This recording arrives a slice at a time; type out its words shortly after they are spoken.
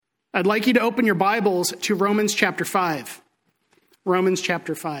I'd like you to open your Bibles to Romans chapter 5. Romans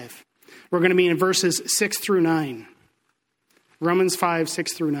chapter 5. We're going to be in verses 6 through 9. Romans 5,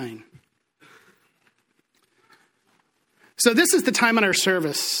 6 through 9. So this is the time in our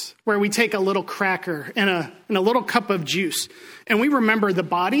service where we take a little cracker and a little cup of juice, and we remember the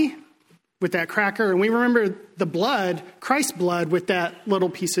body with that cracker, and we remember the blood, Christ's blood, with that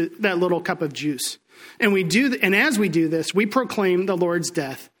little cup of juice. And as we do this, we proclaim the Lord's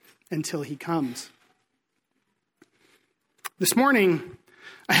death until he comes. This morning,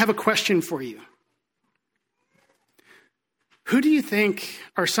 I have a question for you. Who do you think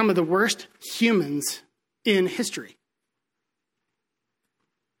are some of the worst humans in history?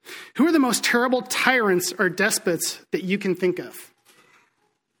 Who are the most terrible tyrants or despots that you can think of?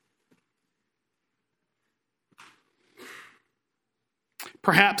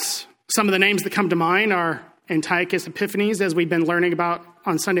 Perhaps some of the names that come to mind are Antiochus Epiphanes, as we've been learning about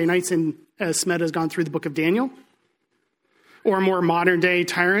on Sunday nights and as Smed has gone through the book of Daniel. Or more modern day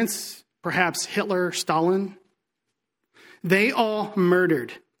tyrants, perhaps Hitler, Stalin. They all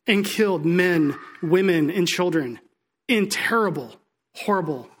murdered and killed men, women, and children in terrible,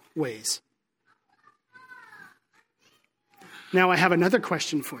 horrible ways. Now I have another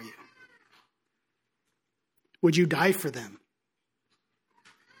question for you. Would you die for them?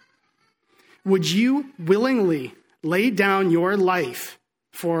 Would you willingly lay down your life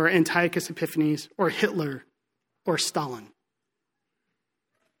for Antiochus Epiphanes or Hitler or Stalin?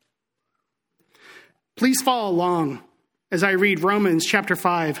 Please follow along as I read Romans chapter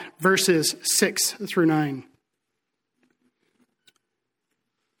 5, verses 6 through 9.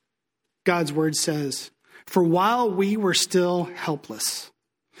 God's word says, "For while we were still helpless,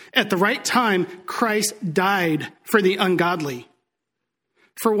 at the right time Christ died for the ungodly.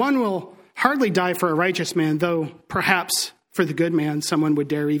 For one will hardly die for a righteous man, though perhaps for the good man someone would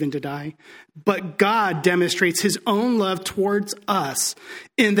dare even to die. But God demonstrates his own love towards us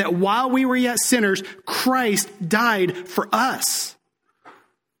in that while we were yet sinners, Christ died for us.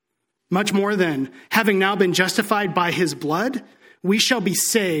 Much more then, having now been justified by his blood, we shall be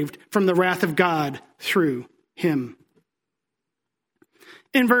saved from the wrath of God through him."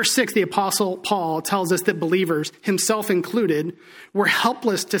 In verse 6, the Apostle Paul tells us that believers, himself included, were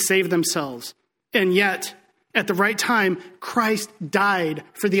helpless to save themselves. And yet, at the right time, Christ died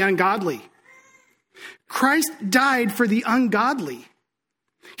for the ungodly. Christ died for the ungodly.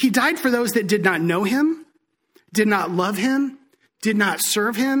 He died for those that did not know him, did not love him, did not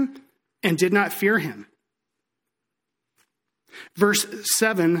serve him, and did not fear him. Verse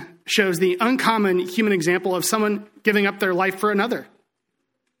 7 shows the uncommon human example of someone giving up their life for another.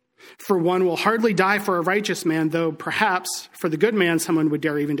 For one will hardly die for a righteous man, though perhaps for the good man someone would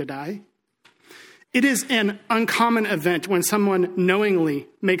dare even to die. It is an uncommon event when someone knowingly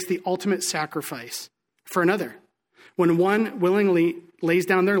makes the ultimate sacrifice for another, when one willingly lays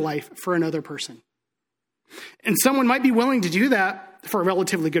down their life for another person. And someone might be willing to do that for a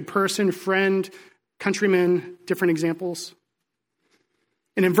relatively good person, friend, countryman, different examples.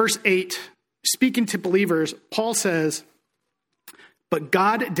 And in verse 8, speaking to believers, Paul says, "But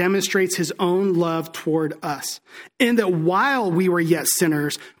God demonstrates his own love toward us, in that while we were yet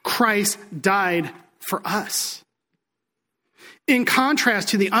sinners, Christ died for us." In contrast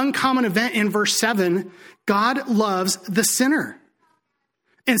to the uncommon event in verse 7, God loves the sinner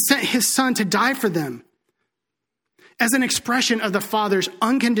and sent his son to die for them. As an expression of the Father's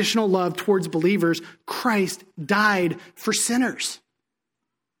unconditional love towards believers, Christ died for sinners.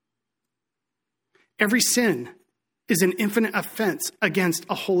 Every sin is an infinite offense against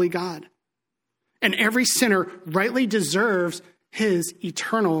a holy God. And every sinner rightly deserves his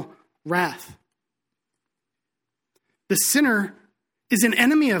eternal wrath. The sinner is an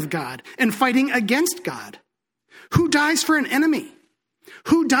enemy of God and fighting against God. Who dies for an enemy?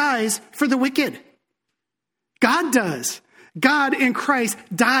 Who dies for the wicked? God does. God in Christ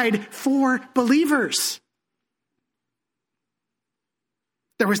died for believers.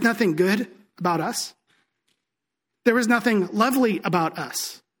 There was nothing good about us. There was nothing lovely about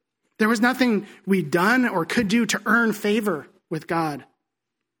us. There was nothing we'd done or could do to earn favor with God.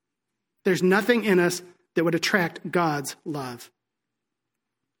 There's nothing in us that would attract God's love.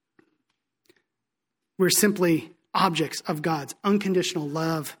 We're simply objects of God's unconditional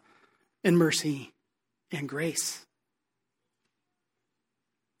love and mercy and grace.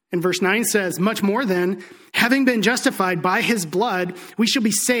 And verse 9 says, "Much more then, having been justified by his blood, we shall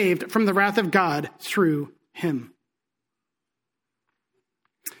be saved from the wrath of God through him."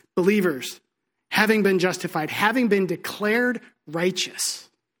 Believers, having been justified, having been declared righteous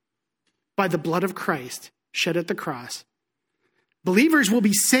by the blood of Christ shed at the cross, Believers will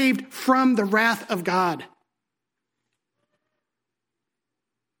be saved from the wrath of God.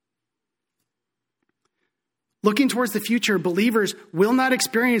 Looking towards the future, believers will not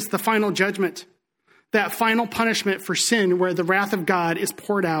experience the final judgment, that final punishment for sin where the wrath of God is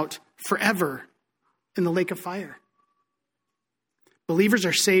poured out forever in the lake of fire. Believers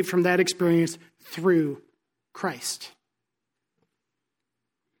are saved from that experience through Christ.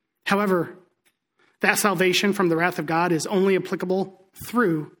 However, that salvation from the wrath of God is only applicable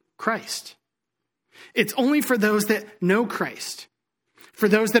through Christ. It's only for those that know Christ, for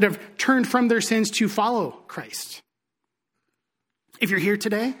those that have turned from their sins to follow Christ. If you're here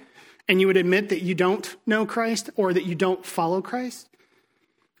today and you would admit that you don't know Christ or that you don't follow Christ,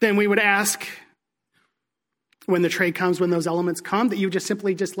 then we would ask when the tray comes, when those elements come, that you just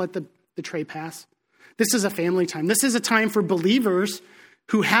simply let the tray pass. This is a family time. This is a time for believers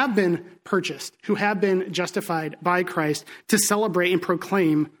who have been purchased, who have been justified by Christ, to celebrate and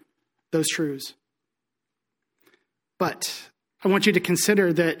proclaim those truths. But I want you to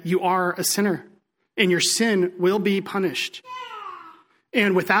consider that you are a sinner and your sin will be punished.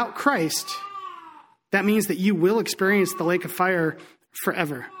 And without Christ, that means that you will experience the lake of fire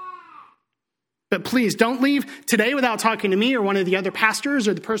forever. But please don't leave today without talking to me or one of the other pastors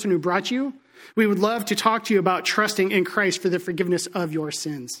or the person who brought you. We would love to talk to you about trusting in Christ for the forgiveness of your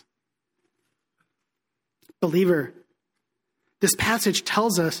sins. Believer, this passage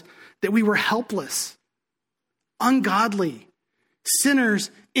tells us that we were helpless, ungodly,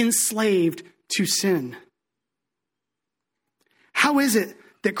 sinners enslaved to sin. How is it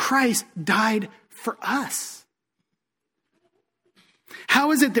that Christ died for us?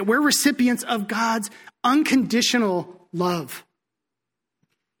 How is it that we're recipients of God's unconditional love?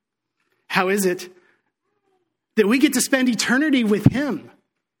 How is it that we get to spend eternity with him?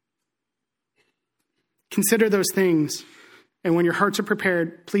 Consider those things, and when your hearts are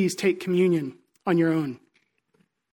prepared, please take communion on your own.